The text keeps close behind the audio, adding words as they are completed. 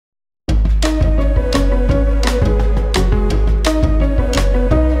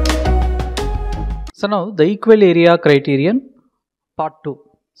So now the equal area criterion part 2.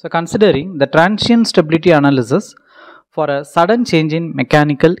 So considering the transient stability analysis for a sudden change in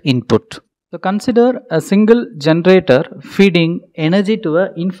mechanical input. So consider a single generator feeding energy to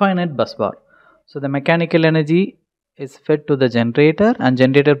an infinite busbar. So the mechanical energy is fed to the generator and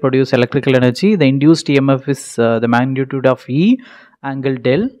generator produces electrical energy. The induced EMF is the magnitude of E angle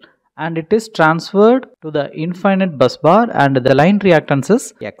del, and it is transferred to the infinite bus bar and the line reactance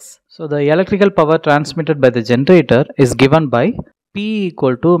is X. So the electrical power transmitted by the generator is given by P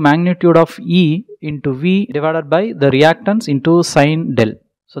equal to magnitude of E into V divided by the reactance into sine del.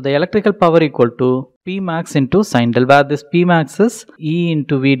 So the electrical power equal to P max into sine del, where this P max is E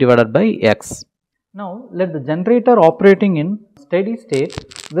into V divided by X. Now let the generator operating in steady state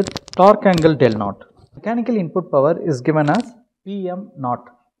with torque angle del naught. Mechanical input power is given as Pm naught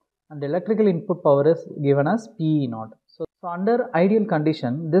and the electrical input power is given as Pe naught. So under ideal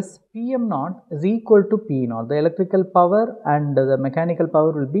condition, this Pm naught is equal to P naught. The electrical power and the mechanical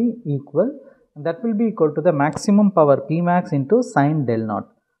power will be equal, and that will be equal to the maximum power P max into sine del naught.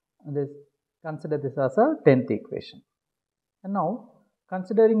 Consider this as a 10th equation. And now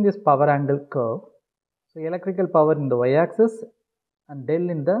considering this power angle curve, so electrical power in the y-axis and del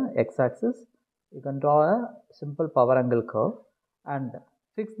in the x-axis, you can draw a simple power angle curve and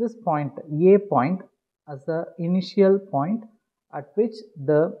fix this point A point as the initial point at which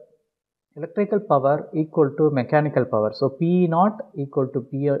the electrical power equal to mechanical power. So P naught equal to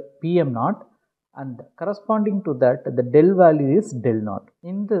Pm naught, and corresponding to that the del value is del naught.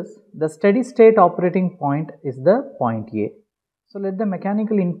 In this, the steady state operating point is the point A. So let the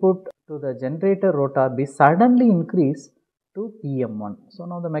mechanical input to the generator rotor be suddenly increased to Pm1. So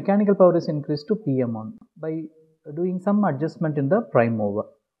now the mechanical power is increased to Pm1 by doing some adjustment in the prime mover.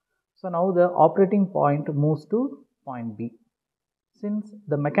 So now the operating point moves to point B. Since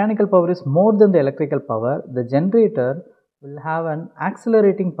the mechanical power is more than the electrical power, the generator will have an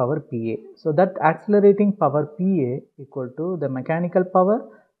accelerating power Pa. So that accelerating power Pa equal to the mechanical power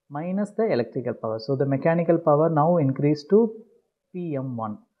minus the electrical power. So the mechanical power now increased to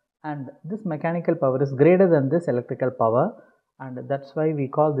Pm1, and this mechanical power is greater than this electrical power, and that's why we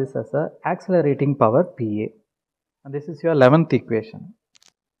call this as a accelerating power Pa. And this is your 11th equation.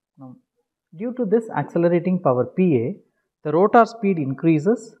 Now, due to this accelerating power Pa, the rotor speed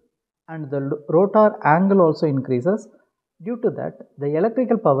increases and the rotor angle also increases. Due to that, the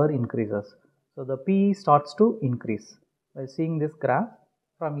electrical power increases. So the P starts to increase. By seeing this graph,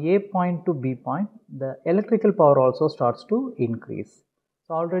 from A point to B point, the electrical power also starts to increase.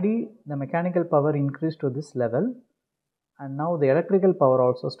 So already the mechanical power increased to this level, and now the electrical power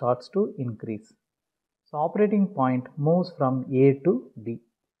also starts to increase. So operating point moves from A to B.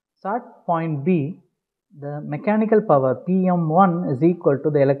 So at point B, the mechanical power Pm1 is equal to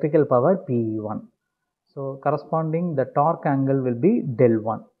the electrical power Pe1. So corresponding the torque angle will be del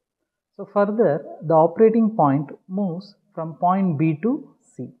 1. So further the operating point moves from point B to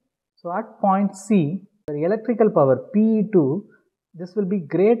C. So at point C, the electrical power Pe2, this will be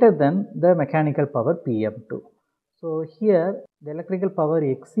greater than the mechanical power Pm2. So here the electrical power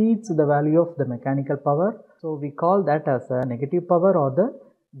exceeds the value of the mechanical power. So we call that as a negative power or the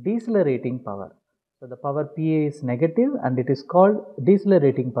decelerating power. So the power Pa is negative and it is called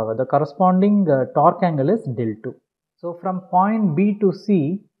decelerating power. The corresponding torque angle is del 2. So from point B to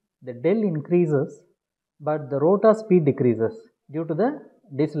C, the del increases but the rotor speed decreases due to the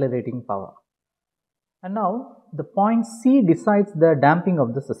decelerating power. And now the point C decides the damping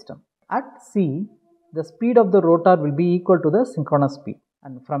of the system. At C, the speed of the rotor will be equal to the synchronous speed,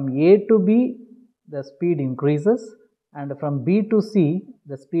 and from A to B the speed increases, and from B to C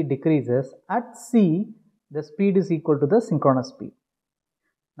the speed decreases. At C the speed is equal to the synchronous speed.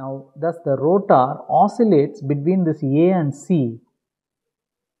 Now thus the rotor oscillates between this A and C,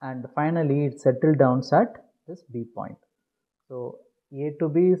 and finally it settles down at this B point. So A to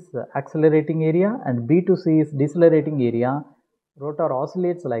B is accelerating area and B to C is decelerating area. Rotor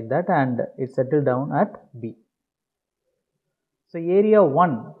oscillates like that and it settles down at B. So area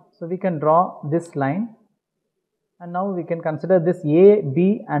 1, so we can draw this line, and now we can consider this A,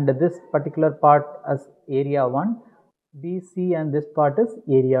 B and this particular part as area 1, B, C and this part is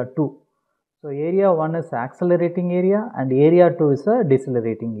area 2. So area 1 is accelerating area and area 2 is a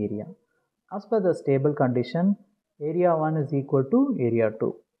decelerating area. As per the stable condition, area 1 is equal to area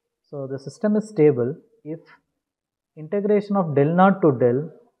 2. So the system is stable if integration of del naught to del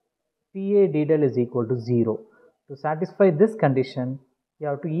Pa d del is equal to 0. To satisfy this condition, you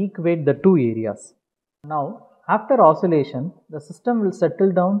have to equate the two areas. Now after oscillation, the system will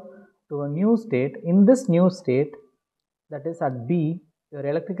settle down to a new state. In this new state, that is at B, your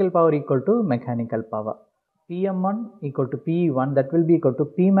electrical power equal to mechanical power. PM1 equal to PE1, that will be equal to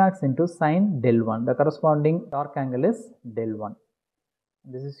Pmax into sine del 1. The corresponding torque angle is del 1.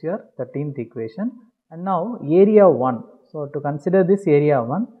 This is your 13th equation. And now area 1. So to consider this area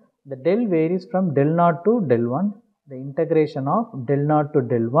 1, the del varies from del 0 to del 1, the integration of del 0 to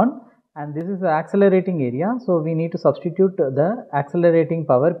del 1, and this is the accelerating area. So we need to substitute the accelerating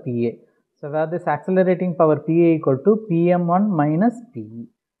power PA. So where this accelerating power PA equal to PM1 minus PE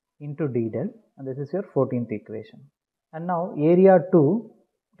into d del, and this is your 14th equation. And now area 2,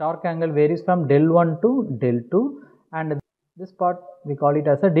 torque angle varies from del 1 to del 2, and this part we call it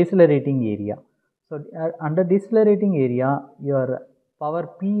as a decelerating area. So under decelerating area, your power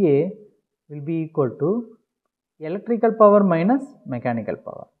PA will be equal to electrical power minus mechanical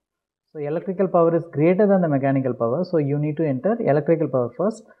power. So electrical power is greater than the mechanical power, so you need to enter electrical power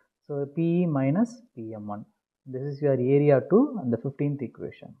first. So PE minus PM1. This is your area 2 and the 15th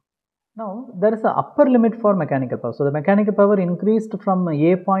equation. Now there is an upper limit for mechanical power. So the mechanical power increased from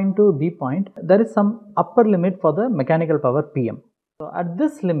A point to B point. There is some upper limit for the mechanical power PM. So at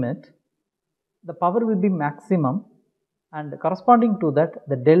this limit, the power will be maximum, and corresponding to that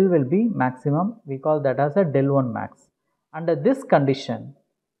the del will be maximum. We call that as a del 1 max. Under this condition,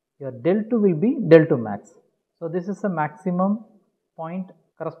 your del 2 will be del 2 max. So this is a maximum point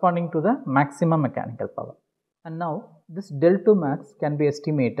corresponding to the maximum mechanical power. And now this del 2 max can be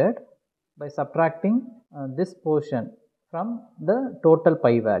estimated by subtracting this portion from the total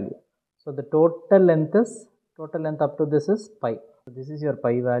pi value. So the total length up to this is pi. So this is your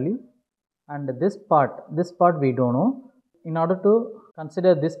pi value, and this part we don't know. In order to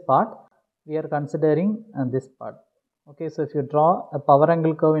consider this part, we are considering this part. Okay, so if you draw a power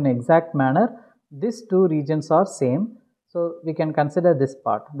angle curve in exact manner, these two regions are same. So we can consider this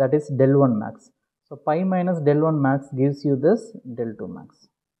part, that is del 1 max. So pi minus del 1 max gives you this del 2 max.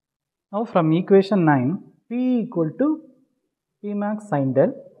 Now from equation 9, P equal to P max sin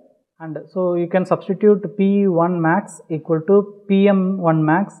del, and so you can substitute P1 max equal to PM1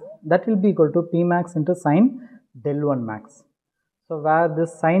 max, that will be equal to P max into sin del 1 max. So where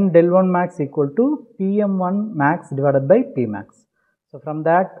this sin del 1 max equal to PM1 max divided by P max. So from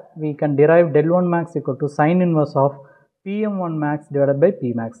that we can derive del 1 max equal to sin inverse of PM1 max divided by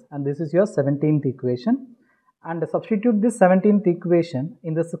P max, and this is your 17th equation. And substitute this 17th equation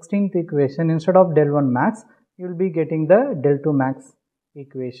in the 16th equation. Instead of del 1 max, you will be getting the del 2 max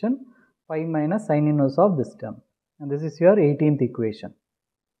equation, pi minus sin inverse of this term, and this is your 18th equation.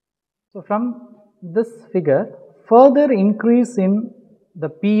 So from this figure, further increase in the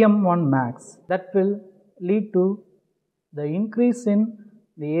PM1 max, that will lead to the increase in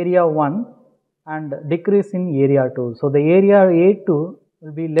the area 1 and decrease in area 2. So the area A2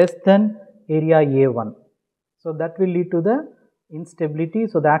 will be less than area A1. So that will lead to the instability.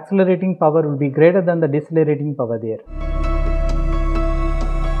 So the accelerating power will be greater than the decelerating power there.